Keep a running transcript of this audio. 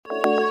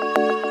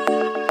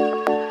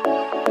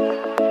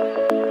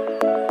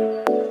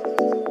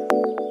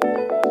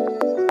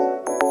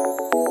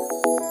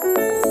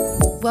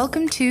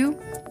Welcome to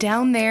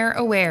Down There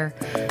Aware,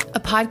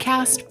 a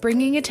podcast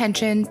bringing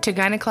attention to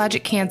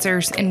gynecologic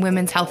cancers in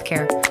women's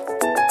healthcare.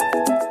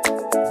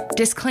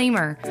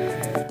 Disclaimer: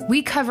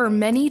 we cover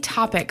many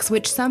topics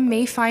which some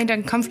may find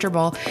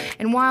uncomfortable,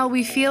 and while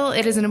we feel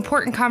it is an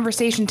important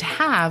conversation to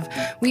have,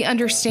 we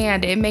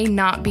understand it may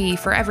not be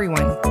for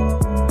everyone.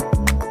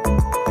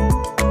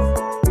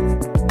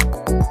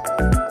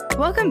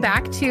 Welcome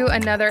back to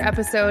another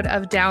episode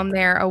of Down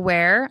There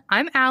Aware.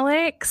 I'm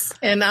Alex.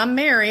 And I'm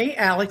Mary,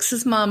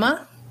 Alex's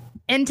mama.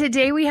 And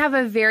today we have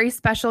a very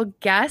special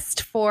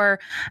guest for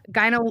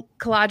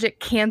Gynecologic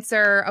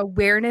Cancer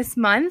Awareness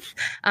Month.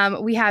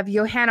 We have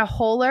Yohanna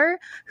Hoehler,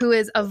 who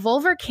is a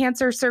vulvar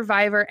cancer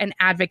survivor and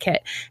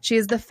advocate. She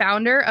is the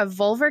founder of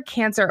Vulvar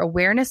Cancer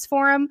Awareness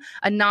Forum,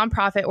 a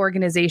nonprofit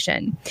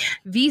organization.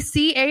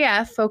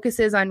 VCAF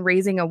focuses on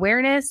raising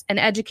awareness and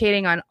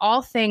educating on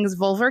all things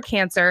vulvar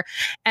cancer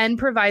and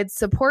provides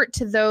support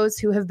to those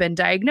who have been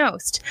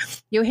diagnosed.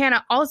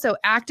 Yohanna also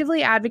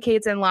actively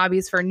advocates and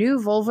lobbies for new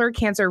vulvar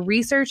cancer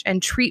research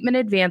and treatment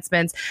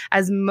advancements,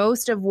 as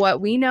most of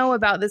what we know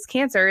about this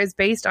cancer is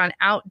based on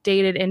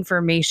outdated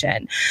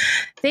information.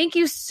 Thank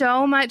you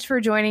so much for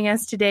joining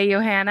us today,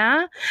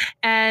 Yohanna.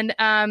 And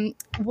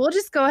we'll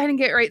just go ahead and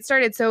get right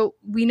started. So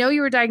we know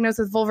you were diagnosed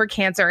with vulvar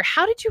cancer.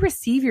 How did you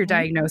receive your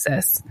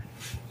diagnosis?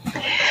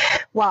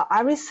 Well,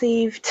 I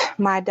received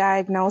my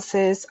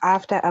diagnosis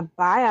after a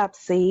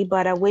biopsy,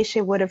 but I wish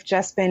it would have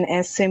just been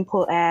as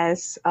simple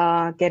as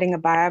getting a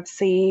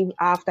biopsy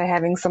after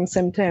having some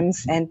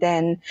symptoms and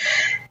then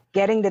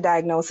getting the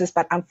diagnosis.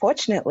 But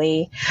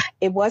unfortunately,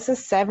 it was a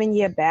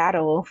 7-year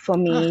battle for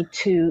me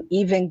to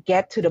even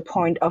get to the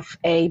point of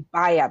a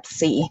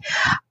biopsy.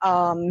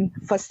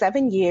 For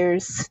 7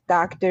 years,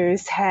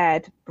 doctors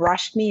had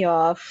brushed me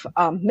off,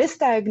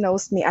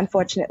 misdiagnosed me,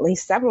 unfortunately,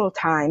 several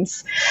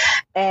times,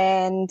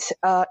 and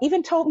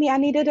even told me I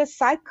needed a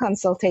psych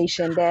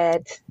consultation,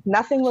 that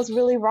nothing was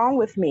really wrong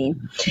with me.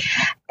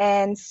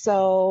 And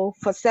so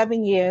for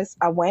 7 years,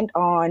 I went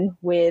on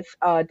with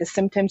the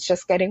symptoms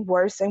just getting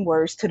worse and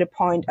worse to the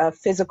point of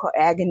physical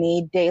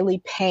agony,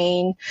 daily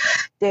pain,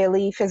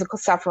 daily physical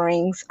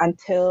sufferings,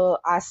 until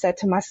I said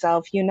to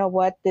myself, you know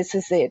what, this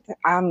is it.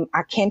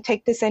 I can't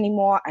take this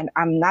anymore, and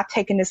I'm not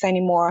taking this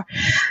anymore.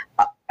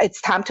 It's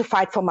time to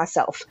fight for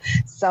myself.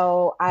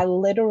 So I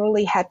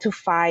literally had to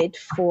fight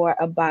for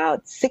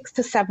about 6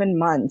 to 7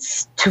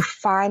 months to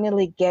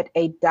finally get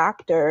a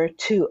doctor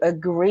to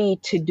agree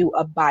to do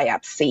a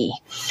biopsy.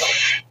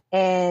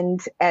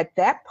 And at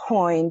that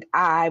point,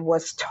 I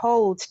was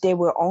told they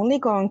were only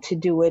going to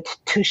do it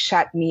to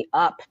shut me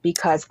up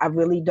because I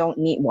really don't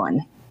need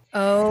one.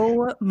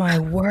 Oh, my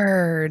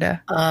word.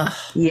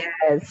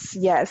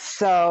 Yes.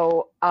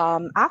 So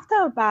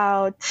after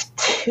about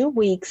 2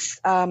 weeks,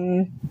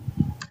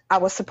 I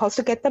was supposed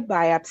to get the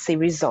biopsy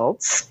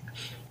results,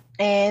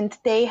 and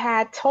they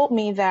had told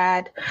me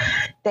that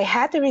they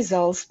had the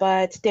results,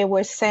 but they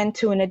were sent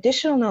to an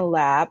additional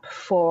lab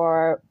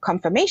for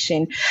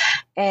confirmation.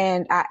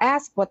 And I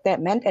asked what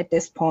that meant at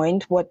this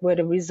point, what were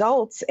the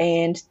results,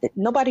 and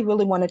nobody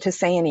really wanted to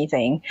say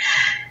anything.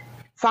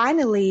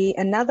 Finally,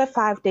 another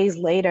 5 days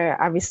later,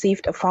 I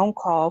received a phone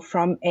call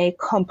from a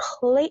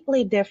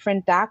completely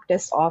different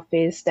doctor's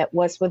office that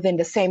was within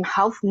the same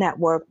health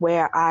network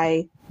where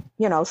I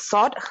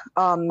sought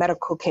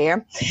medical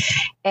care.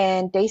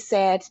 And they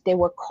said they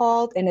were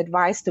called and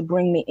advised to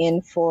bring me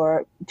in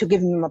to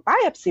give me my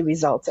biopsy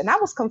results. And I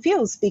was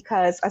confused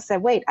because I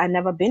said, wait, I've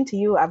never been to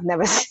you. I've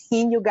never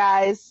seen you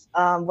guys.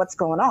 What's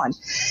going on?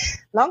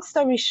 Long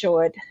story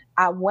short,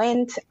 I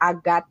went, I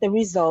got the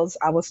results.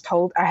 I was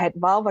told I had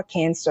vulvar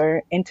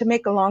cancer. And to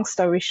make a long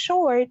story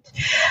short,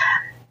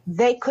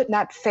 they could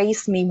not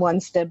face me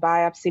once the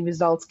biopsy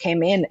results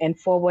came in, and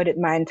forwarded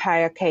my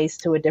entire case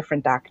to a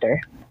different doctor.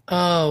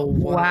 Oh,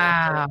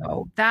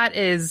 wow. That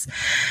is,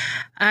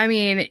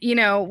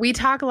 we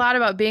talk a lot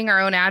about being our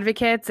own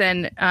advocates,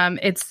 and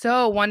it's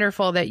so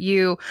wonderful that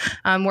you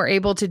were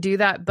able to do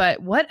that.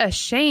 But what a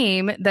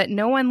shame that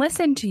no one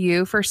listened to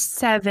you for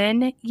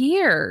 7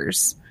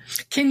 years.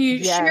 Can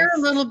you share a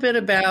little bit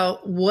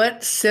about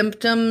what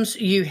symptoms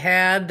you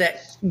had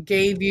that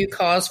gave you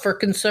cause for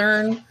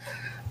concern?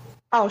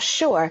 Oh,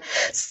 sure.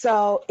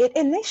 So it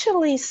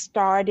initially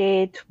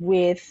started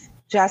with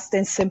just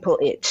a simple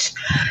itch.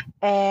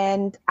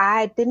 And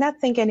I did not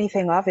think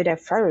anything of it at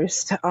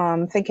first,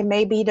 thinking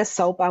maybe the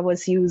soap I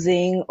was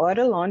using or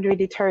the laundry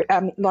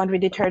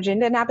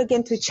detergent. And I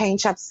began to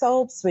change up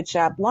soaps, switch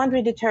up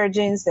laundry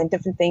detergents and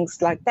different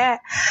things like that.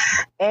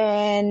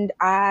 And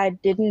I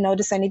didn't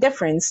notice any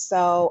difference.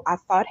 So I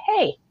thought,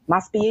 hey,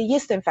 must be a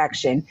yeast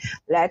infection.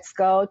 Let's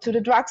go to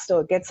the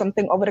drugstore, get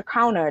something over the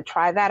counter,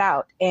 try that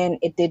out. And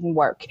it didn't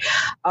work.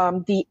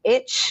 The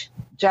itch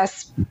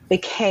just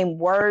became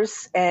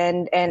worse.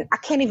 And I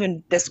can't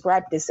even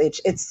describe this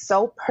itch. It's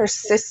so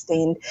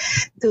persistent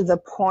to the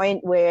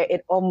point where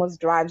it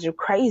almost drives you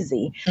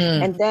crazy.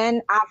 And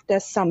then after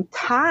some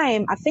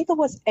time, I think it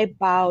was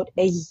about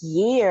a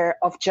year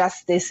of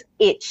just this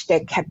itch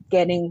that kept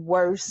getting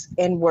worse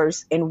and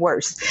worse and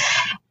worse.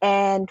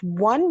 And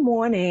one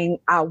morning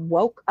I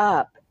woke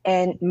up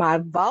and my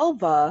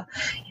vulva,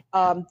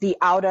 the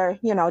outer,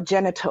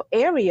 genital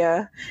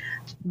area,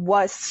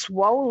 was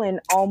swollen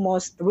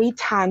almost 3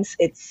 times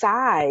its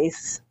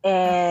size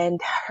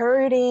and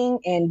hurting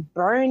and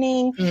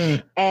burning.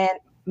 And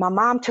my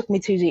mom took me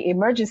to the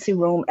emergency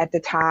room at the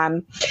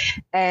time.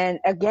 And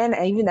again,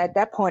 even at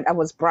that point, I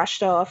was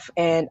brushed off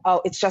and,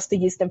 it's just a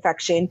yeast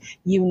infection.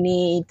 You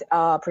need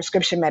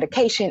prescription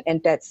medication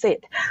and that's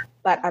it.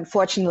 But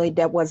unfortunately,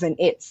 that wasn't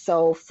it.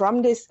 So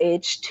from this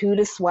itch to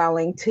the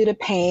swelling, to the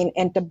pain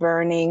and the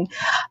burning,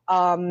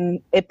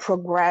 it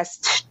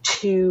progressed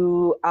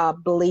to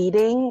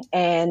bleeding.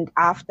 And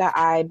after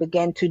I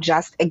began to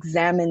just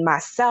examine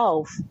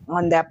myself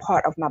on that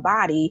part of my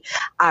body,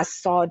 I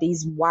saw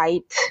these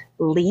white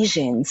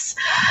lesions.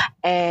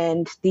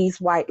 And these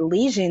white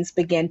lesions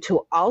began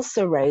to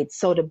ulcerate.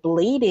 So the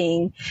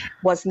bleeding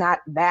was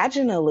not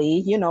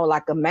vaginally,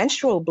 like a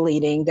menstrual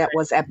bleeding that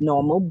was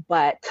abnormal,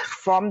 but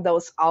from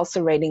those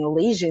ulcerating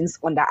lesions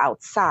on the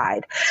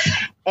outside.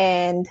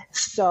 And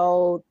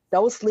so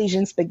those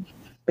lesions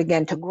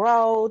began to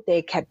grow.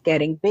 They kept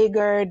getting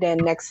bigger. Then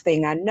next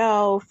thing I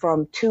know,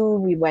 from 2,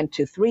 we went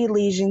to 3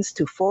 lesions,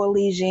 to 4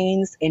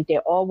 lesions, and they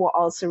all were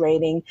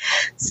ulcerating.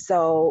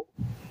 So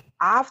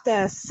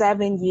after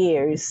 7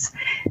 years,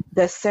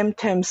 the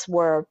symptoms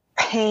were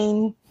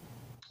pain,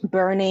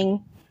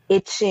 burning,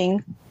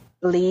 itching,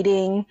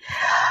 bleeding,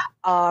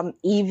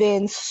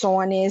 even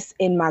soreness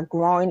in my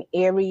groin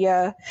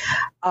area,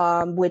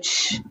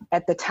 which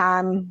at the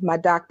time my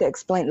doctor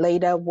explained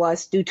later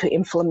was due to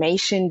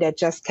inflammation that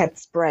just kept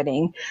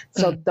spreading.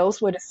 So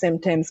those were the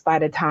symptoms by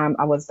the time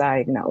I was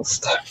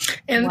diagnosed.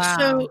 And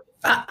so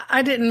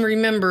I didn't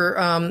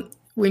remember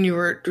when you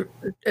were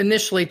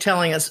initially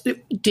telling us,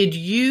 did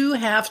you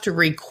have to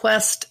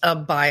request a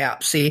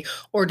biopsy,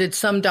 or did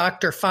some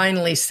doctor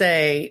finally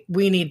say,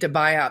 we need to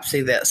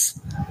biopsy this?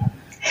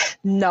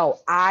 No,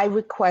 I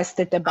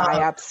requested the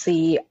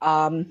biopsy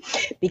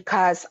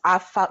because I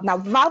felt, now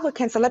vulva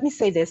cancer, let me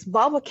say this,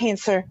 vulva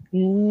cancer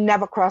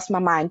never crossed my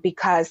mind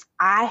because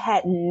I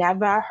had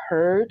never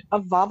heard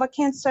of vulva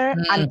cancer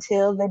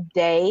until the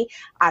day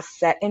I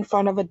sat in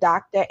front of a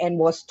doctor and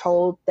was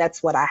told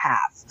that's what I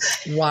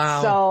have.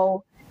 Wow.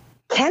 So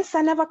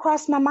cancer never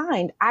crossed my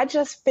mind. I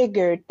just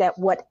figured that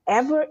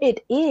whatever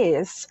it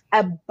is,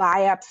 a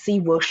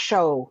biopsy will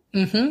show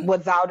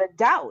without a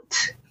doubt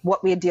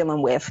what we're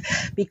dealing with,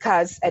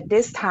 because at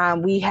this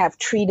time we have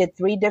treated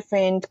 3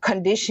 different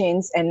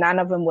conditions and none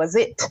of them was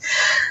it.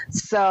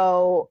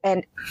 So,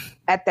 and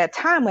at that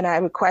time when I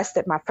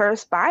requested my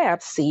first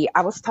biopsy,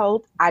 I was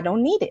told I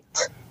don't need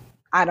it.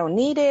 I don't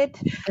need it.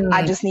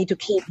 I just need to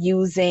keep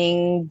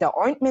using the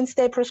ointments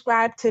they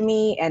prescribed to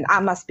me, and I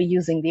must be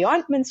using the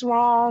ointments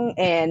wrong.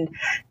 And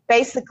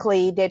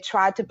basically they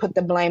tried to put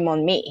the blame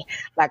on me,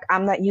 like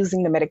I'm not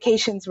using the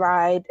medications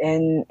right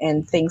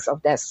and things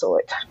of that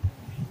sort.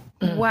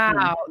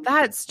 Wow.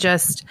 That's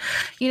just,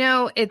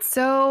 it's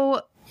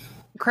so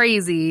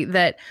crazy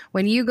that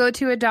when you go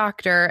to a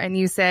doctor and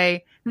you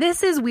say,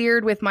 this is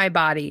weird with my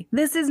body,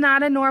 this is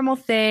not a normal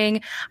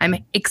thing,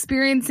 I'm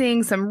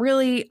experiencing some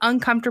really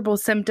uncomfortable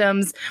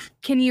symptoms,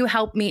 can you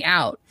help me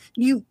out?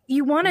 You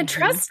want to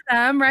trust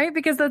them, right?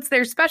 Because that's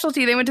their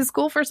specialty. They went to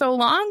school for so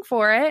long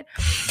for it.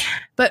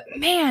 But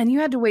man, you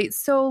had to wait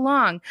so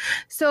long.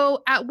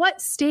 So at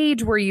what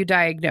stage were you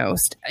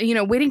diagnosed?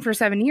 Waiting for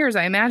 7 years,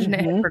 I imagine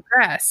it had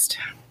progressed.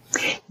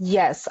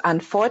 Yes,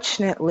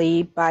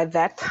 unfortunately, by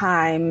that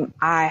time,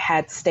 I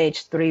had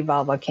stage 3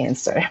 vulva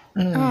cancer.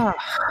 Oh,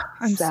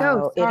 I'm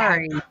so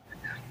sorry.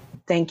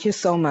 Thank you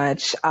so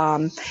much.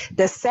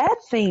 The sad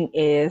thing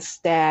is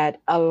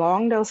that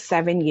along those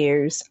 7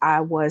 years,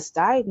 I was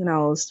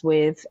diagnosed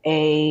with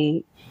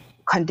a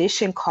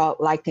condition called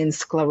lichen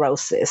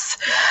sclerosis.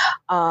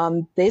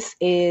 This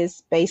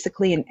is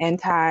basically an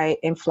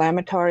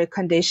anti-inflammatory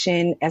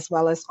condition as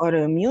well as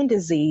autoimmune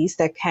disease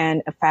that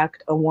can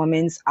affect a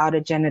woman's outer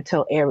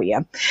genital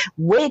area,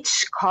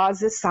 which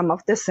causes some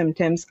of the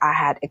symptoms I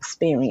had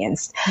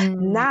experienced.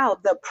 Now,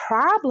 the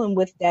problem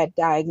with that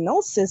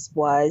diagnosis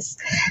was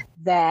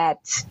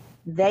that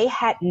they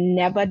had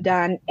never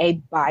done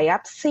a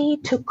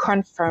biopsy to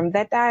confirm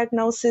that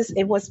diagnosis.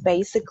 It was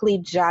basically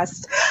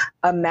just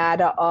a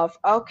matter of,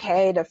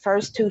 okay, the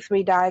first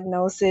 2-3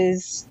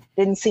 diagnoses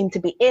didn't seem to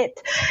be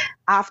it.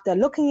 After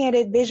looking at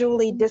it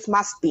visually, this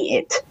must be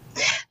it.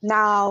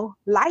 Now,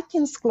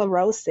 lichen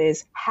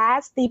sclerosis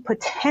has the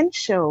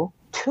potential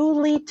to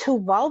lead to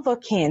vulva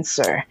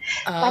cancer,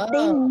 but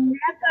they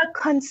never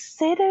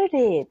considered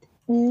it.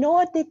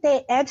 Nor did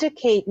they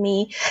educate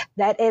me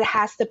that it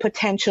has the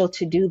potential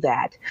to do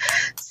that.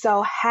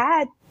 So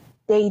had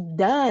they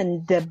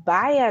done the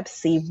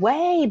biopsy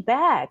way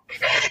back,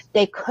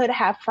 they could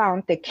have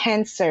found the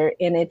cancer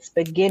in its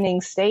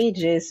beginning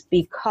stages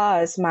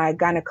because my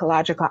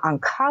gynecological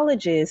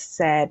oncologist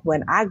said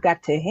when I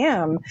got to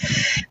him,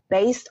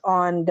 based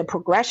on the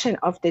progression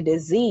of the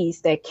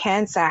disease, that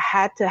cancer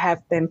had to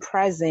have been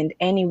present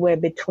anywhere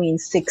between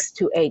 6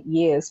 to 8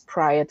 years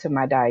prior to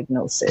my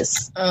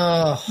diagnosis.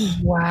 Oh,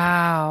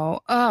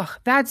 wow. Oh,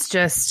 that's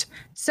just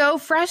so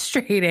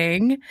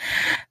frustrating.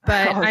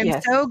 But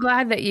I'm so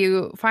glad that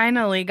you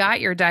finally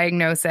got your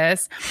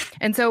diagnosis.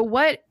 And so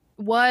what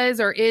was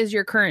or is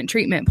your current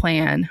treatment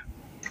plan?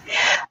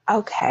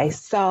 Okay,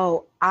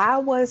 so I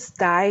was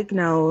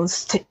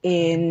diagnosed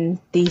in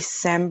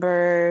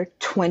December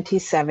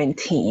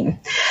 2017.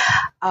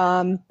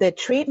 The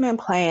treatment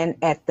plan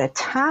at the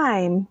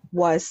time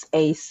was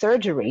a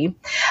surgery.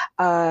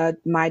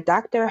 My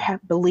doctor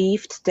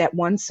believed that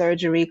one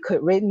surgery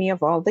could rid me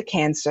of all the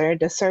cancer.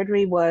 The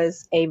surgery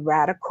was a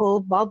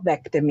radical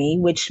vulvectomy,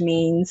 which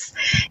means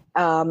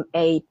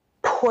a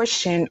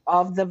portion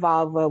of the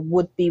vulva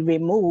would be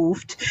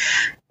removed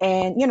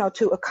and,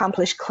 to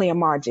accomplish clear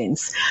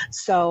margins.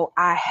 So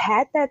I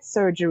had that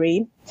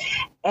surgery,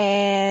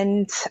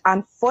 and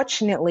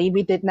unfortunately,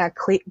 we did not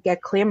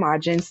get clear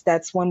margins.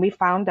 That's when we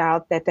found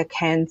out that the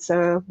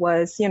cancer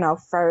was,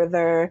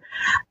 further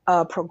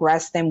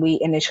progressed than we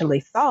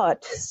initially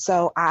thought.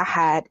 So I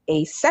had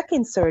a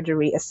second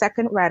surgery, a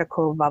second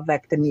radical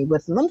vulvectomy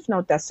with lymph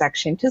node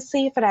dissection to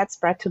see if it had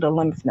spread to the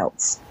lymph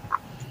nodes.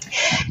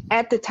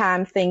 At the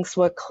time, things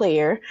were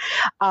clear.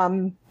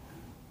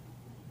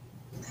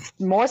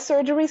 More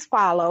surgeries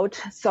followed.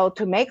 So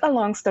to make a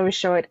long story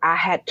short, I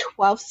had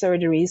 12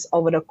 surgeries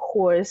over the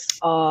course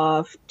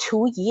of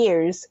 2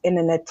 years in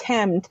an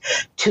attempt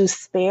to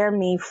spare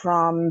me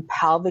from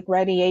pelvic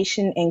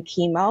radiation and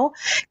chemo,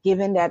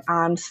 given that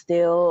I'm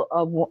still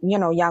a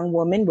young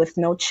woman with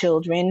no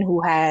children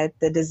who had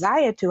the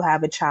desire to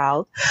have a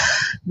child.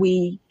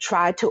 We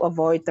tried to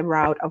avoid the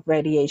route of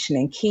radiation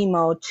and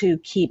chemo to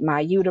keep my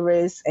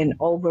uterus and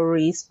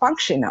ovaries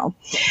functional.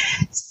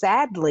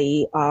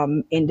 Sadly,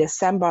 in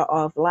December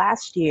of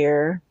last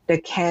year, the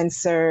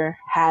cancer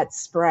had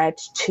spread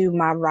to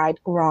my right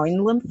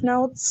groin lymph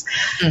nodes.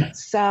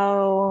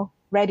 So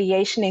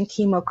radiation and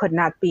chemo could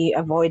not be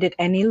avoided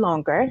any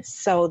longer.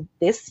 So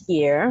this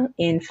year,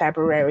 in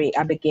February,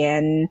 I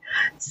began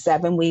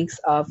 7 weeks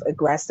of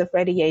aggressive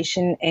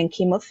radiation and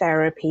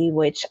chemotherapy,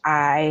 which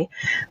I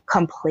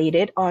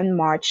completed on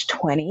March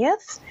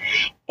 20th.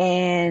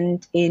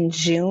 And in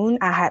June,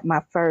 I had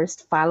my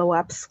first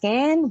follow-up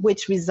scan,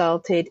 which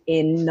resulted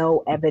in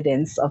no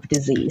evidence of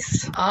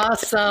disease.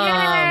 Awesome.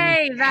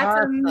 Yay!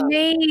 That's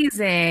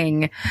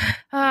amazing.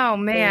 Oh,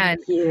 man.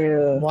 Thank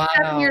you. Wow.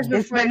 7 years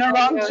before it's been a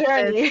long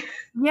journey.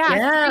 Yeah,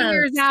 Yes. 3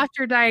 years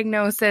after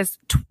diagnosis,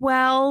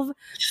 12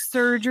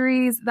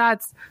 surgeries.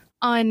 That's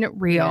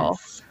unreal.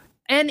 Yes.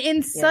 And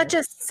in such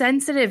a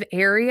sensitive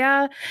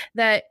area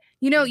that,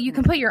 you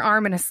can put your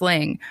arm in a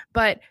sling,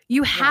 but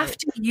you have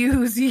to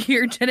use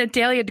your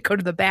genitalia to go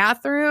to the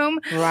bathroom.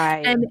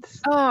 Right. And,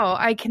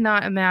 I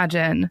cannot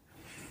imagine.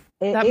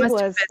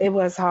 It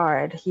was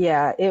hard.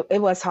 Yeah,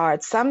 it was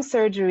hard. Some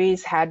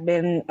surgeries had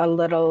been a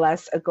little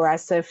less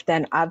aggressive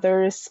than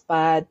others,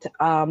 but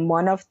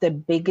one of the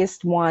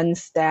biggest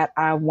ones that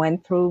I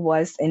went through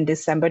was in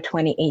December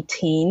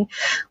 2018,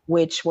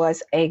 which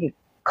was a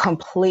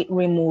complete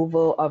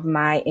removal of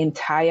my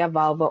entire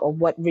vulva, or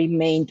what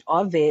remained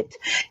of it,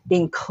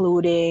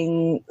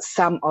 including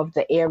some of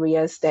the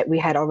areas that we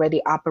had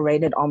already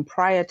operated on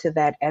prior to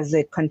that, as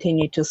it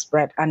continued to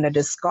spread under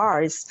the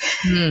scars.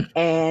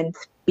 And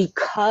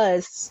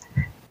because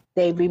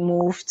they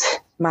removed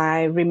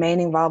my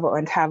remaining vulva or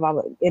entire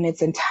vulva in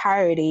its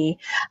entirety,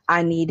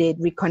 I needed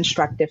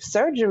reconstructive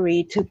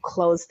surgery to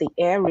close the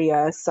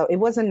area. So it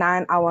was a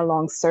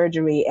 9-hour-long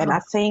surgery. And I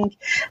think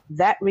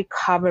that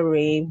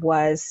recovery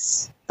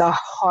was the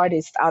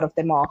hardest out of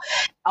them all.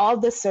 All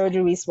the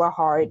surgeries were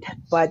hard,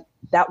 but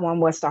that one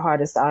was the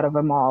hardest out of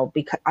them all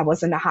because I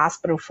was in the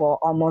hospital for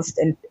almost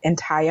an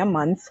entire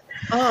month.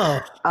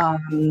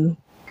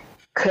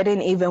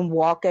 Couldn't even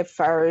walk at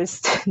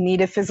first,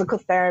 needed physical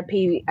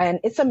therapy. And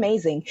it's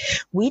amazing.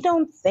 We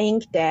don't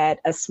think that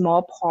a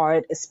small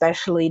part,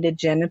 especially the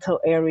genital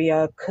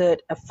area,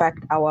 could affect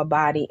our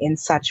body in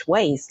such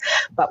ways.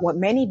 But what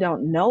many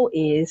don't know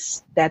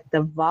is that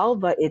the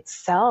vulva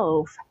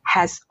itself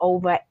has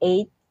over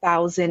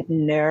 8,000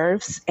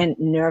 nerves and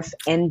nerve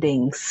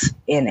endings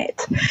in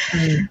it.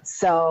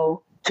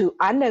 So to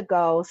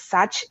undergo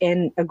such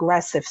an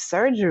aggressive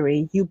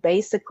surgery, you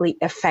basically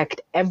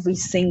affect every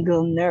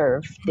single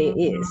nerve there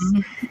is.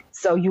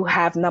 So you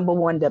have, number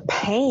one, the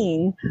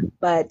pain,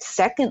 but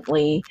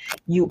secondly,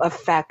 you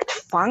affect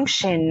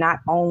function not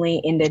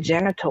only in the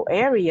genital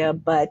area,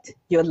 but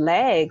your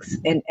legs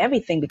and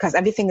everything, because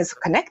everything is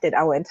connected.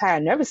 Our entire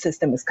nervous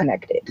system is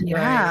connected.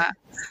 Yeah.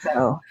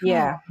 So,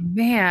 yeah. Oh,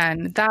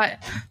 man,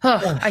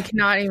 I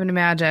cannot even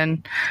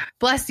imagine.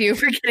 Bless you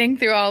for getting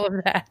through all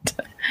of that.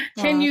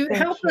 Can you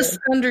help us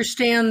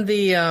understand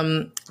the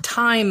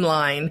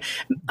timeline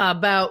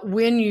about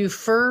when you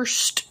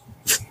first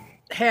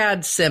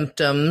had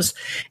symptoms,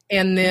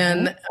 and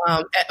then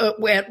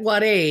at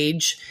what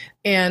age,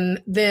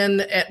 and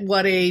then at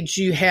what age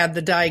you had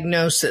the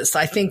diagnosis.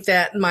 I think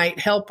that might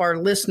help our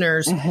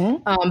listeners be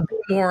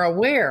more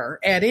aware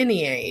at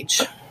any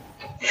age.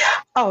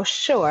 Oh,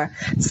 sure.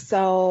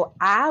 So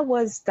I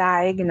was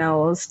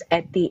diagnosed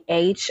at the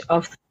age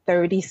of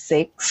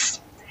 36.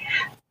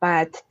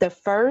 But the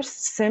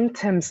first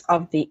symptoms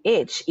of the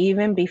itch,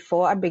 even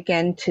before I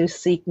began to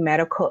seek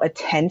medical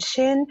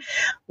attention,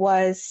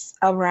 was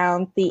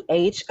around the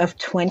age of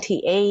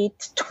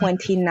 28,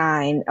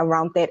 29,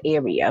 around that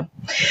area.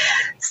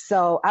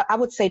 So I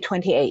would say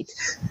 28.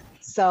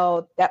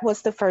 So that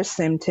was the first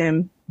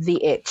symptom,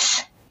 the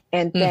itch.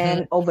 And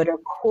then over the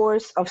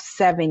course of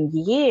 7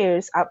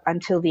 years, up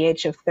until the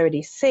age of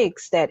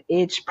 36, that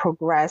itch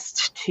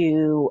progressed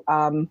to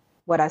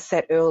what I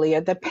said earlier,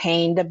 the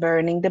pain, the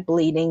burning, the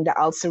bleeding, the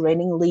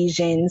ulcerating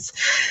lesions,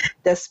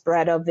 the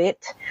spread of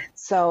it.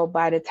 So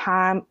by the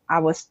time I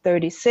was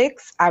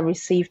 36, I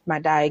received my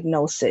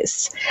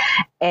diagnosis.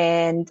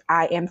 And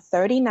I am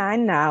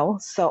 39 now.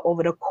 So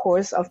over the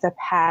course of the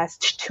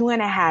past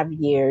 2.5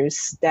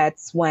 years,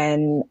 that's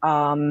when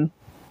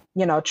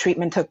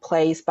treatment took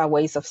place by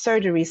ways of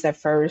surgeries at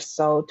first.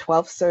 So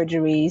 12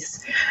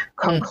 surgeries,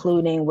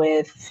 concluding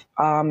with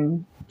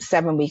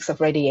 7 weeks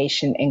of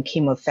radiation and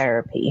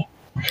chemotherapy.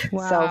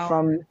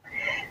 Wow.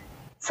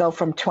 So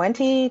from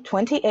 28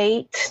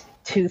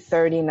 to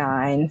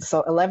 39,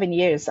 so 11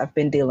 years I've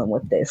been dealing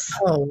with this.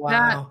 Oh,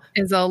 wow.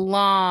 That is a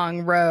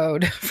long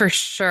road for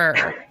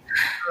sure.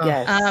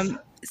 Yes.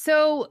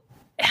 So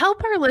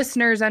help our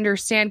listeners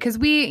understand, because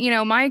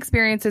my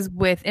experience is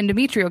with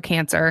endometrial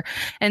cancer.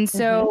 And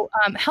so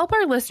help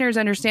our listeners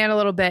understand a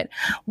little bit,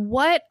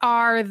 what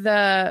are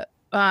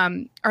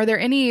are there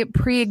any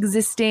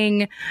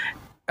pre-existing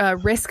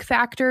risk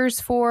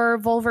factors for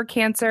vulvar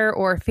cancer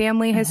or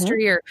family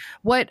history, or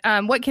what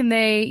can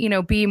they,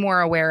 be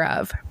more aware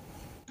of?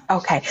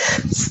 Okay.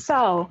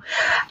 So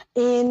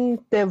in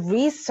the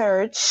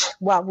research,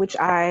 which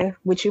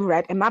you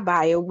read in my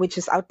bio, which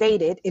is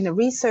outdated, in the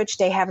research,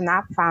 they have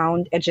not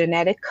found a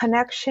genetic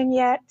connection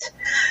yet,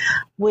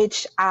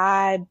 which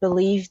I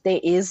believe there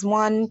is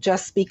one.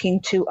 Just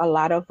speaking to a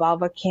lot of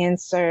vulvar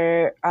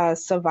cancer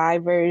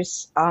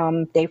survivors,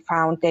 they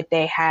found that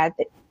they had,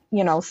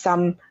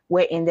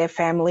 somewhere in their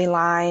family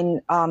line,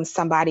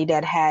 somebody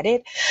that had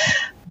it.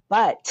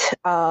 But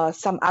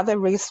some other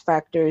risk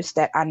factors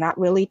that are not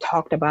really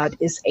talked about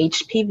is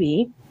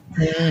HPV.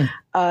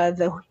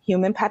 The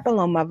human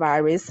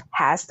papillomavirus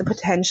has the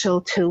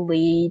potential to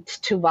lead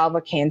to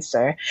vulvar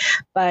cancer.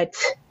 But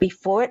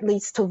before it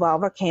leads to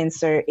vulvar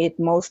cancer, it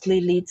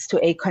mostly leads to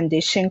a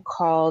condition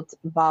called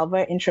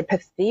vulvar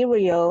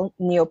intraepithelial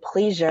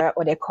neoplasia,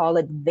 or they call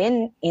it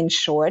VIN in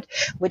short,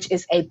 which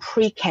is a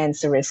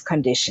precancerous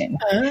condition.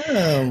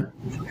 Oh.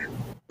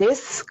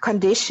 This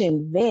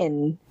condition,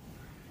 VIN,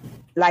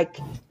 like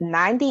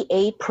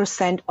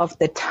 98% of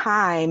the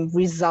time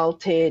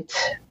resulted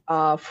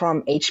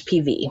from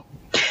HPV.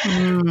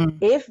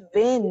 If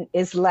VIN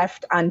is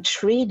left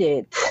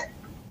untreated,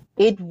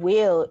 it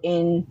will,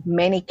 in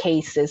many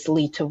cases,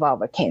 lead to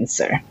vulvar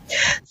cancer.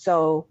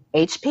 So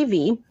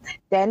HPV,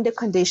 then the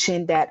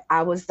condition that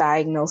I was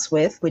diagnosed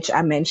with, which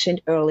I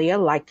mentioned earlier,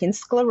 lichen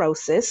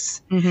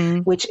sclerosis,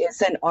 which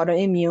is an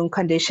autoimmune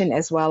condition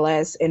as well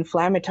as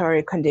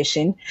inflammatory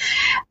condition.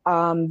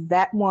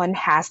 That one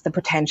has the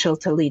potential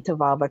to lead to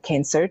vulvar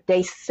cancer.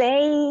 They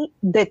say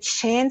the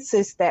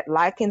chances that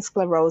lichen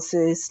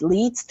sclerosis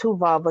leads to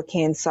vulvar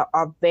cancer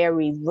are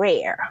very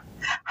rare.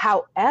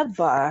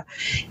 However,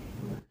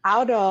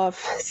 out of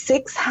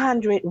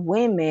 600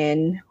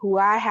 women who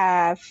I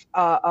have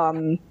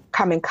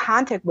come in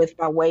contact with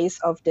by ways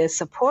of the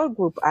support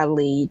group I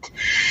lead,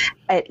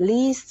 at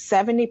least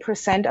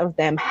 70% of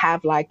them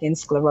have lichen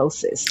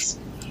sclerosis.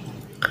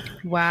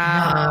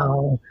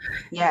 Wow.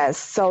 Yes.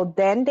 So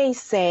then they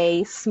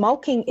say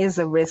smoking is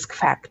a risk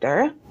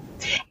factor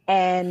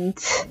and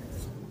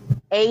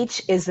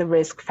age is a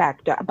risk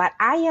factor, but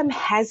I am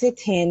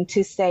hesitant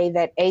to say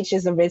that age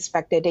is a risk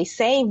factor. They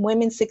say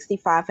women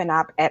 65 and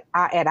up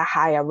are at a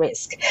higher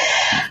risk.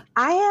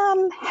 I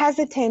am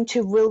hesitant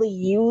to really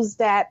use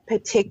that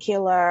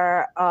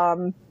particular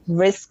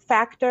risk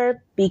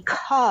factor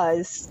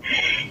because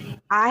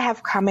I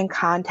have come in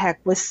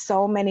contact with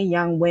so many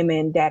young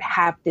women that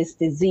have this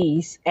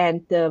disease,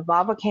 and the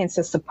vulvar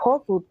cancer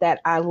support group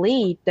that I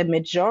lead, the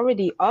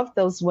majority of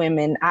those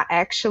women are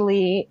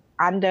actually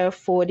under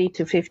 40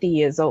 to 50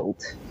 years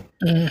old.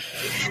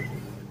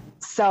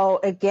 So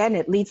again,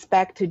 it leads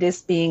back to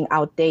this being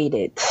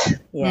outdated.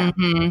 Yeah.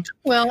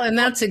 Well, and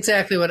that's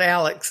exactly what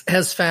Alex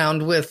has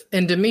found with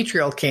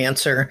endometrial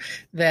cancer,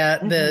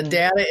 that the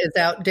data is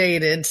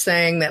outdated,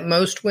 saying that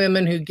most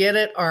women who get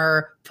it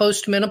are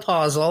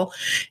postmenopausal.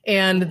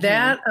 And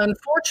that,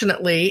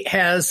 unfortunately,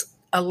 has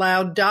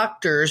allowed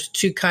doctors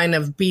to kind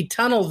of be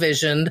tunnel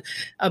visioned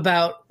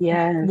about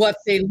what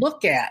they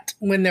look at.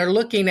 When they're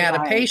looking at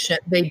a patient,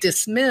 they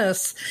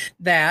dismiss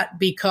that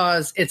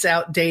because it's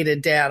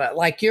outdated data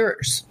like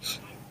yours.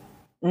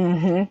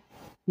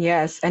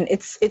 Yes, and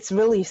it's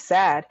really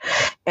sad.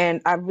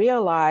 And I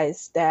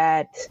realized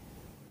that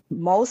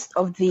most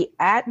of the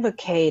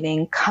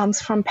advocating comes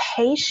from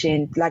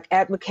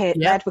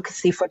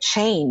advocacy for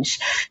change,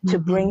 to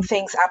bring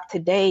things up to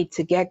date,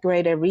 to get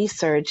greater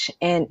research.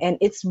 And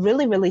it's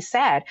really, really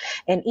sad.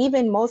 And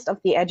even most of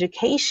the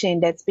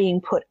education that's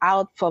being put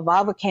out for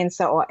vulvar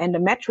cancer or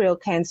endometrial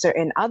cancer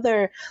and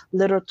other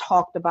little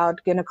talked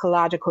about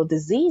gynecological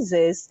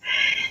diseases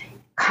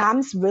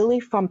comes really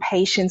from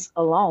patients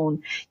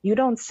alone. You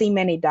don't see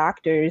many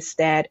doctors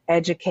that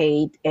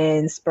educate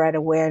and spread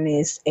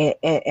awareness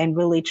and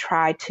really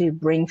try to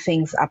bring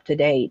things up to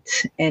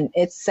date. And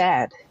it's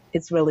sad.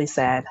 It's really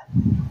sad.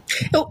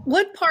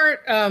 What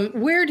part,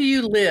 where do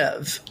you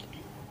live?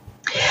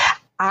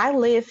 I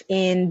live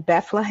in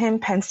Bethlehem,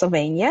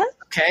 Pennsylvania.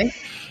 Okay.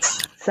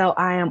 So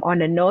I am on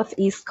the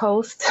northeast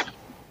coast.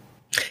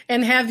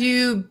 And have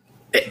you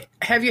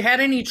had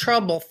any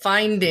trouble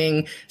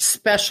finding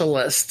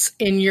specialists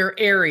in your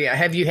area?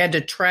 Have you had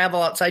to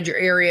travel outside your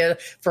area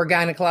for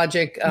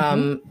gynecologist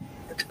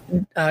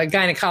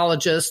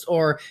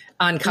or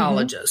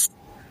oncologist?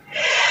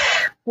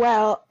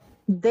 Well,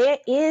 there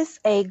is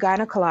a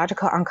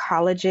gynecological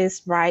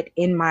oncologist right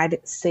in my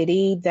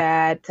city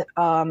that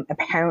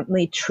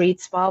apparently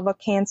treats vulvar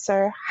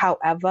cancer.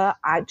 However,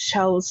 I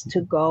chose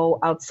to go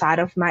outside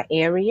of my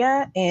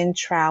area and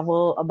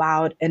travel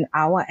about an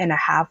hour and a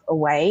half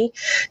away,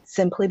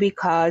 simply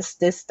because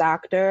this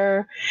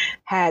doctor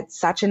had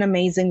such an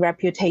amazing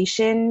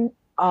reputation.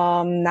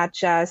 Not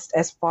just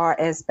as far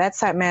as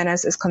bedside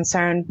manners is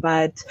concerned,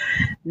 but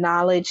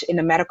knowledge in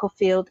the medical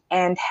field,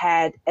 and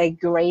had a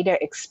greater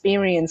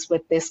experience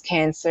with this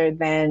cancer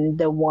than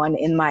the one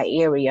in my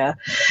area.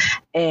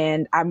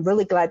 And I'm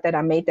really glad that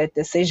I made that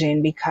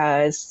decision,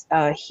 because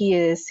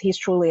he's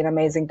truly an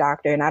amazing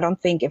doctor. And I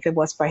don't think if it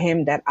was for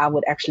him that I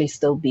would actually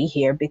still be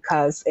here,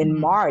 because in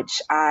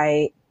March,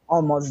 I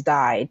almost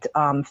died.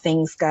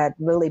 Things got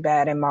really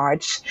bad in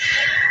March,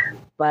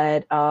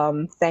 but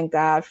thank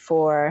God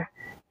for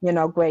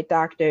great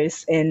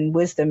doctors and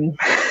wisdom.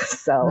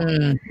 So,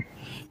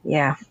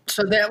 yeah.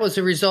 So that was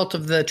a result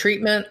of the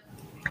treatment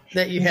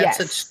that you had?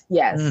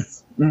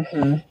 Yes.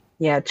 Mm-hmm.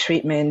 Yeah,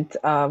 treatment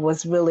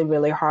was really,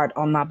 really hard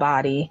on my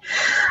body.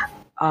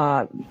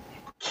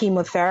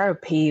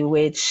 Chemotherapy,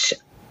 which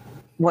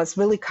was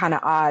really kind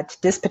of odd.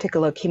 This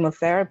particular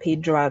chemotherapy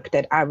drug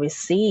that I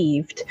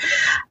received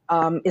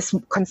is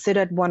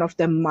considered one of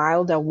the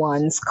milder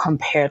ones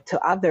compared to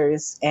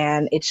others,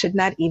 and it should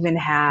not even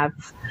have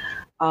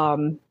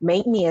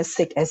made me as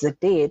sick as it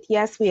did.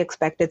 Yes, we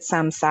expected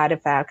some side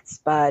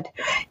effects, but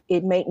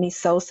it made me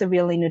so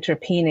severely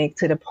neutropenic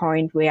to the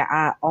point where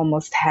I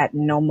almost had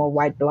no more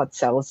white blood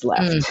cells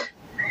left.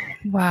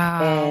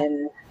 Wow.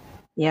 And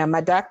yeah,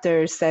 my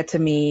doctor said to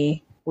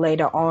me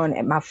later on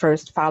at my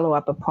first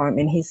follow-up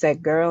appointment, he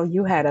said, "Girl,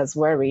 you had us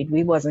worried.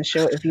 We wasn't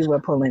sure if you were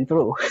pulling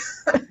through."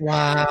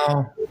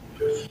 Wow.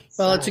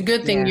 Well, it's a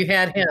good thing you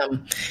had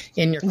him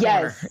in your corner.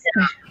 Yes.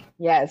 Yeah.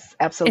 Yes,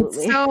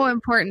 absolutely. It's so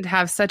important to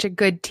have such a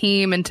good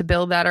team and to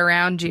build that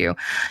around you.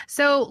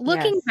 So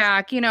looking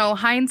back,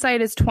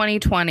 hindsight is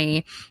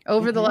 2020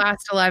 over the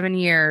last 11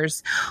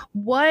 years.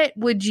 What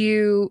would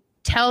you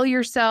tell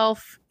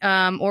yourself,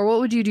 or what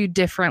would you do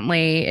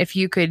differently if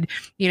you could,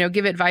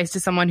 give advice to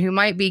someone who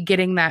might be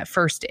getting that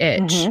first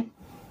itch?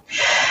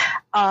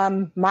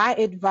 My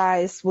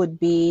advice would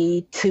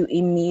be to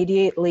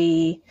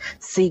immediately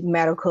seek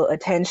medical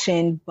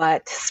attention,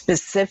 but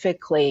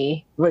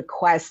specifically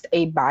request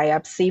a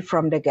biopsy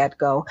from the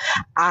get-go.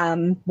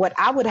 What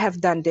I would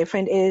have done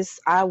different is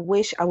I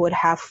wish I would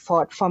have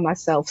fought for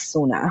myself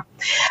sooner.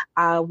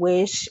 I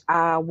wish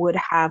I would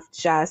have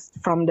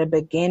just from the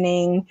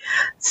beginning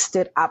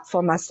stood up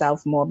for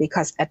myself more,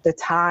 because at the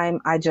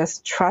time I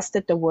just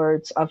trusted the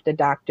words of the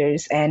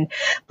doctors. And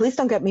please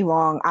don't get me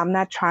wrong, I'm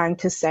not trying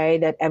to say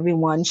that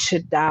everyone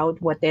should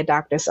doubt what their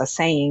doctors are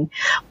saying.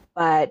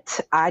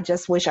 But I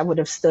just wish I would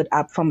have stood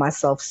up for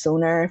myself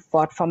sooner,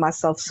 fought for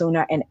myself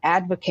sooner, and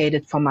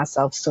advocated for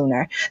myself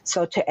sooner.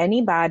 So to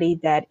anybody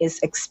that is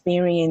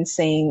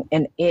experiencing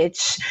an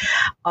itch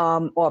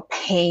or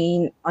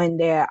pain in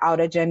their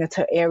outer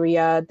genital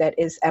area that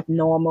is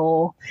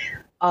abnormal,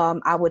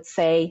 I would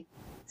say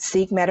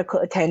seek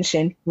medical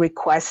attention,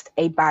 request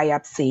a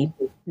biopsy.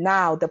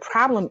 Now, the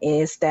problem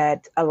is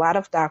that a lot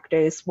of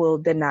doctors will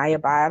deny a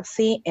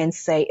biopsy and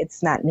say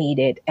it's not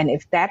needed. And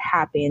if that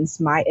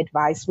happens, my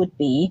advice would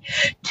be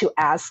to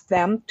ask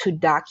them to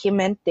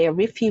document their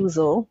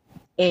refusal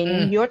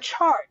in your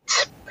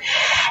chart.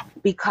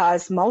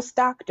 Because most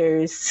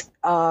doctors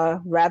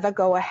rather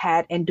go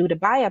ahead and do the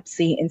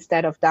biopsy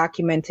instead of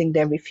documenting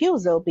their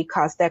refusal,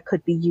 because that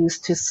could be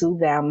used to sue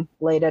them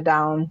later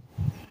down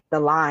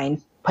the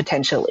line,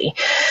 potentially.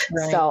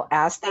 Right. So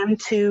ask them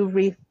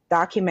to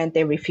document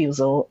their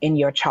refusal in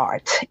your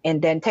chart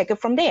and then take it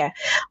from there.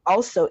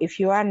 Also, if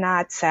you are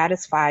not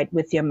satisfied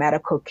with your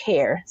medical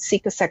care,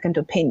 seek a second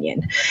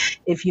opinion.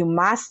 If you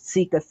must,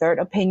 seek a third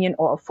opinion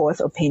or a fourth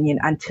opinion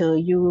until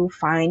you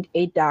find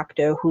a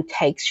doctor who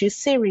takes you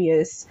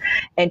serious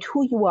and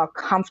who you are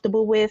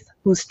comfortable with,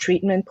 whose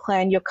treatment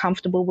plan you're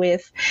comfortable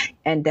with,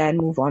 and then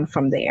move on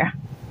from there.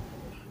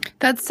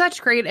 That's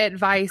such great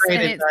advice.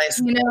 Great and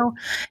advice. It's,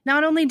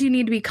 not only do you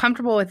need to be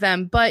comfortable with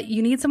them, but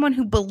you need someone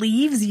who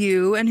believes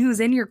you and who's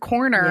in your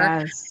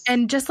corner. Yes.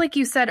 And just like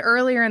you said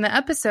earlier in the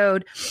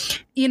episode,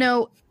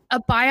 a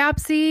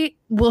biopsy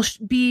will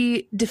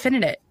be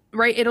definitive,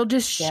 right? It'll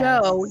just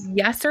show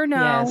yes or no.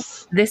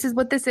 Yes. This is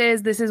what this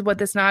is. This is what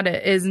this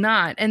is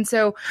not. And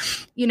so,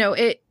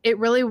 it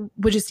really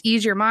would just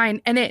ease your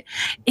mind. And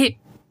it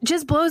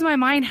just blows my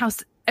mind how,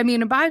 a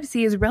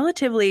biopsy is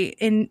relatively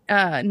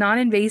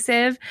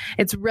non-invasive.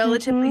 It's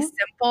relatively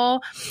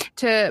simple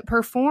to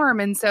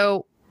perform. And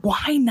so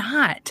why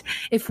not?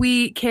 If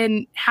we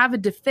can have a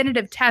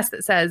definitive test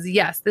that says,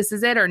 yes, this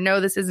is it, or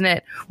no, this isn't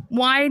it,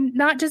 why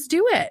not just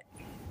do it?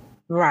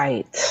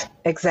 Right.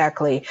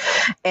 Exactly.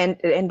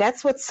 And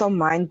that's what's so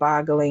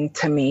mind-boggling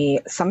to me.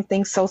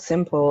 Something so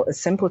simple, a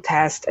simple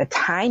test, a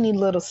tiny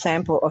little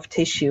sample of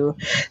tissue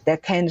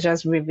that can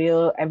just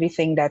reveal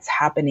everything that's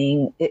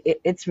happening.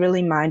 It's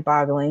really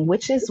mind-boggling,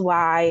 which is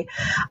why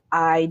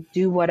I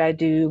do what I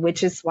do,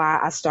 which is why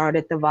I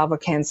started the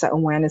Vulvar Cancer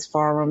Awareness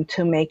Forum,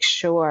 to make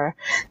sure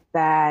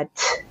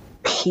that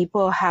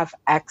people have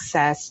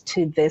access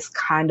to this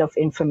kind of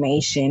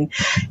information,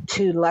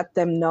 to let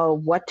them know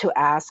what to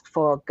ask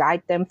for,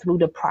 guide them through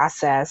the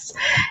process.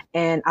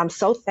 And I'm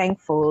so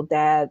thankful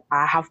that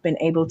I have been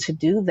able to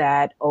do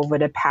that over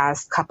the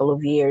past couple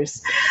of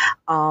years.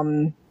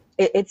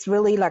 It's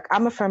really like,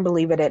 I'm a firm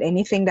believer that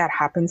anything that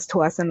happens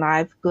to us in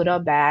life, good or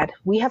bad,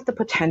 we have the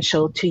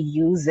potential to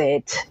use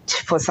it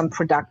for some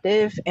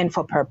productive and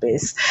for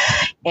purpose.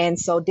 And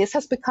so this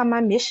has become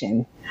my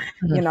mission,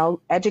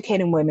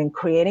 educating women,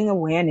 creating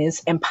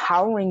awareness,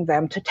 empowering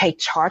them to take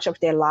charge of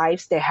their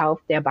lives, their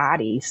health, their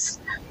bodies.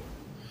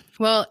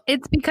 Well,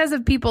 it's because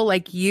of people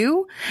like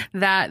you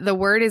that the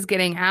word is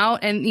getting out.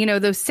 And,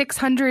 those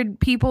 600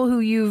 people who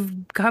you've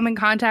come in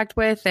contact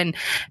with and,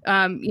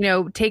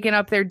 taken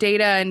up their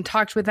data and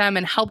talked with them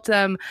and helped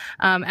them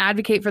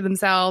advocate for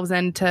themselves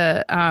and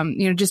to,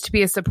 just to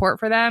be a support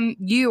for them,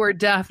 you are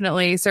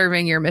definitely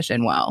serving your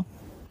mission well.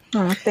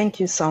 Oh, thank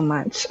you so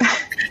much.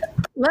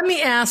 Let me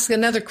ask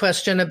another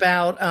question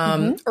about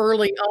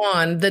early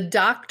on. The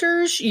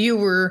doctors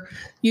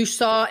you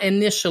saw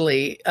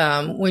initially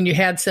when you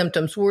had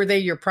symptoms, were they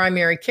your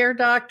primary care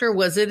doctor?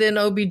 Was it an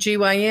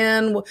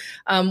OBGYN?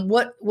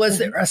 What was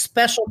there a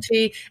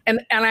specialty?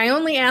 And I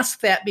only ask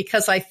that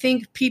because I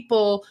think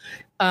people,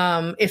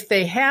 if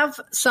they have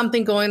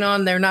something going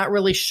on they're not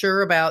really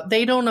sure about,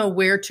 they don't know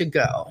where to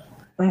go.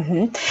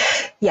 Mm-hmm.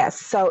 Yes.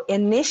 So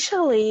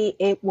initially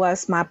it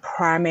was my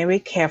primary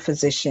care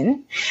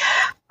physician.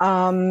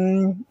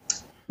 Then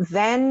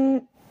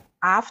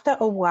after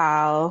a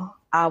while,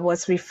 I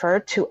was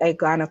referred to a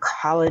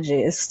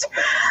gynecologist,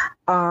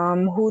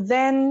 who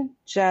then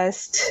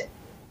just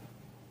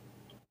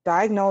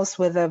diagnosed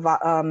with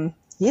a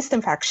yeast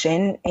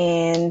infection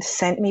and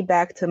sent me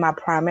back to my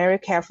primary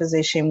care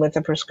physician with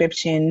a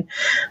prescription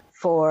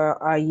for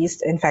a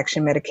yeast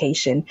infection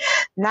medication.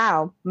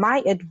 Now,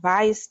 my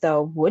advice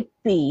though would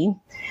be,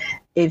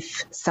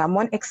 if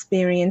someone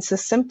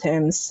experiences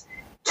symptoms,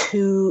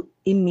 to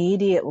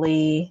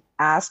immediately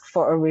ask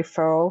for a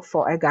referral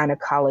for a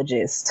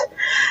gynecologist.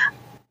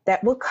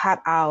 That will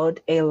cut out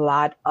a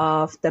lot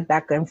of the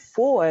back and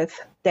forth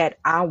that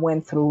I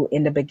went through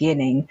in the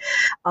beginning.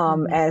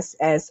 As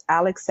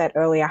Alex said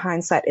earlier,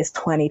 hindsight is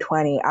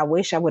 20/20. I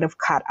wish I would have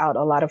cut out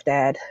a lot of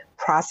that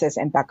process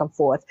and back and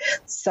forth.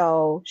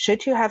 So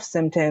should you have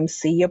symptoms,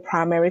 see your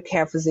primary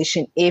care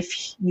physician.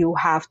 If you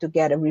have to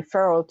get a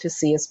referral, to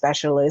see a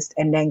specialist,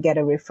 and then get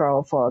a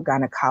referral for a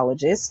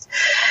gynecologist,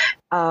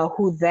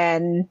 who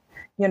then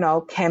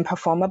can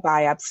perform a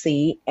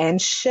biopsy.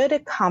 And should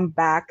it come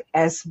back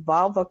as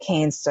vulvar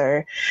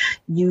cancer,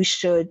 you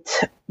should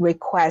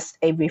request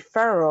a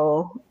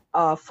referral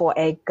for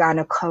a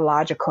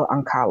gynecological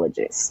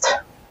oncologist.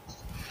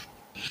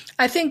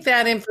 I think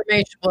that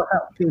information will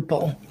help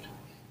people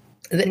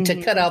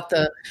to cut out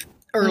the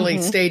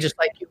early stages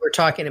like you were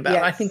talking about.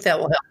 Yes. I think that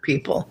will help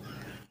people.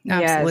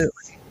 Absolutely.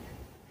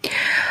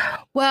 Yes.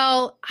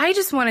 Well, I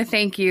just want to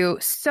thank you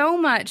so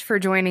much for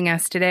joining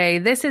us today.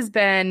 This has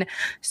been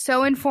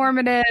so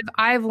informative.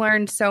 I've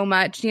learned so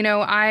much. When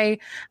I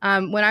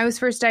was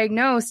first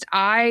diagnosed,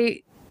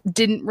 I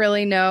didn't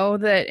really know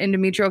that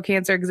endometrial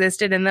cancer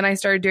existed. And then I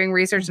started doing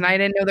research and I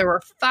didn't know there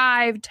were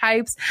 5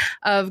 types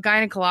of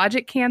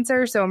gynecologic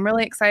cancer. So I'm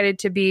really excited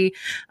to be,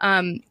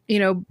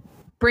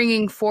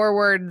 bringing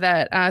forward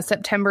that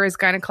September is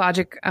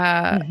Gynecologic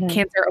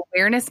Cancer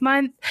Awareness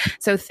Month.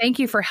 So thank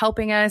you for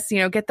helping us,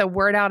 get the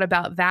word out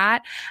about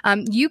that.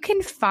 You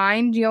can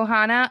find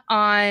Yohanna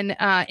on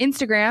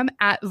Instagram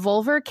at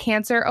Vulvar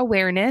Cancer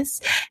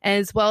Awareness,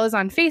 as well as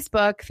on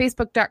Facebook,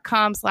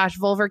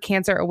 facebook.com/Vulvar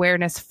Cancer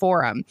Awareness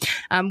Forum.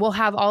 We'll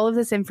have all of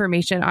this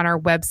information on our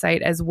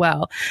website as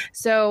well.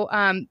 So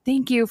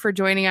thank you for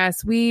joining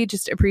us. We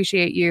just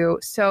appreciate you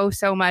so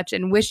much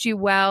and wish you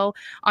well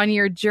on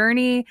your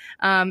journey,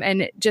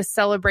 and just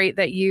celebrate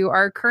that you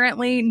are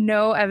currently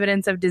no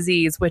evidence of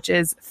disease, which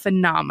is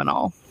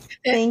phenomenal.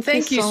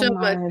 Thank you so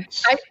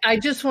much. I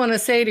just want to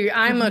say to you,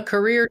 I'm a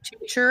career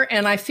teacher,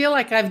 and I feel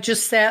like I've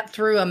just sat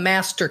through a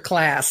master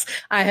class.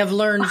 I have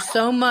learned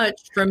so much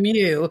from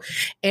you,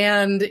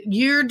 and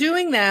you're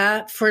doing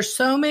that for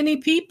so many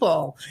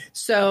people.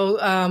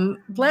 So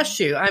bless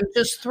you. I'm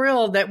just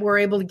thrilled that we're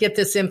able to get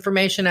this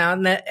information out,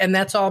 and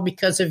that's all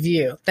because of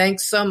you.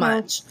 Thanks so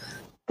much.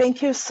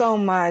 Thank you so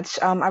much.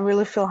 I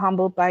really feel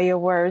humbled by your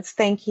words.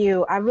 Thank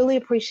you. I really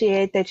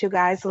appreciate that you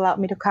guys allowed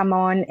me to come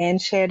on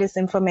and share this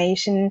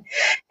information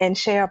and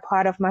share a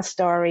part of my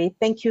story.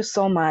 Thank you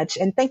so much.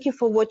 And thank you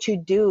for what you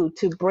do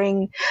to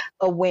bring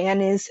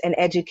awareness and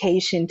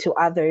education to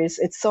others.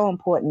 It's so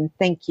important.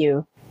 Thank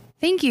you.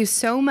 Thank you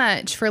so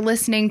much for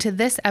listening to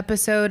this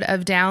episode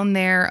of Down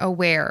There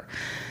Aware.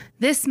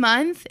 This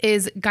month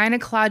is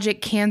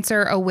Gynecologic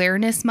Cancer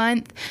Awareness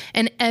Month,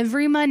 and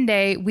every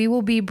Monday we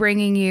will be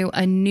bringing you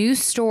a new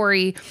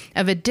story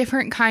of a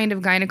different kind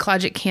of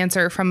gynecologic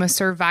cancer from a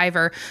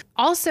survivor.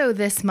 Also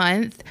this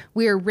month,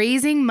 we are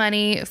raising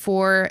money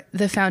for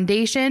the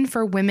Foundation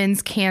for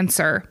Women's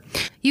Cancer.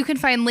 You can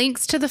find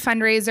links to the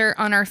fundraiser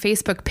on our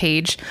Facebook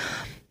page.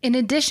 In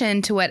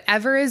addition to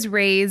whatever is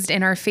raised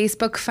in our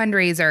Facebook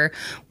fundraiser,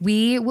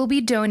 we will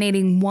be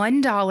donating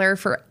 $1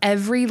 for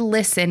every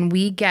listen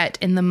we get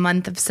in the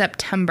month of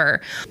September.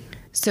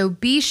 So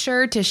be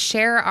sure to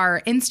share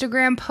our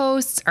Instagram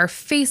posts, our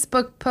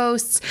Facebook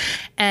posts,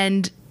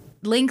 and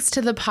links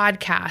to the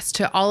podcast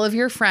to all of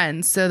your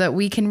friends so that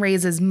we can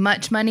raise as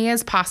much money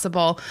as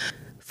possible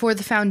for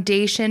the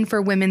Foundation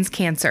for Women's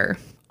Cancer.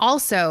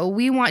 Also,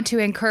 we want to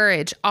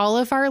encourage all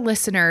of our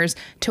listeners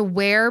to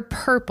wear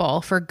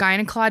purple for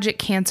gynecologic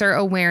cancer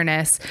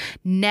awareness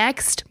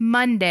next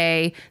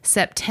Monday,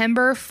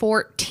 September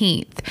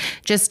 14th.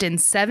 Just in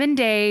 7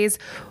 days,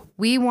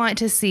 we want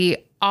to see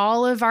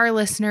all of our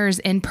listeners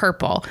in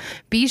purple.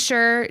 Be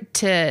sure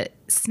to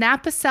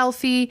snap a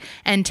selfie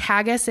and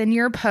tag us in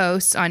your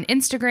posts on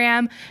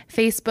Instagram,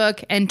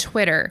 Facebook, and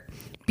Twitter.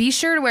 Be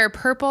sure to wear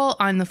purple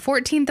on the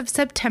 14th of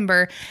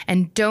September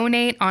and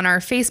donate on our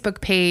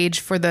Facebook page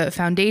for the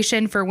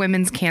Foundation for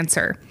Women's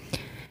Cancer.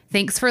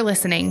 Thanks for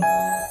listening.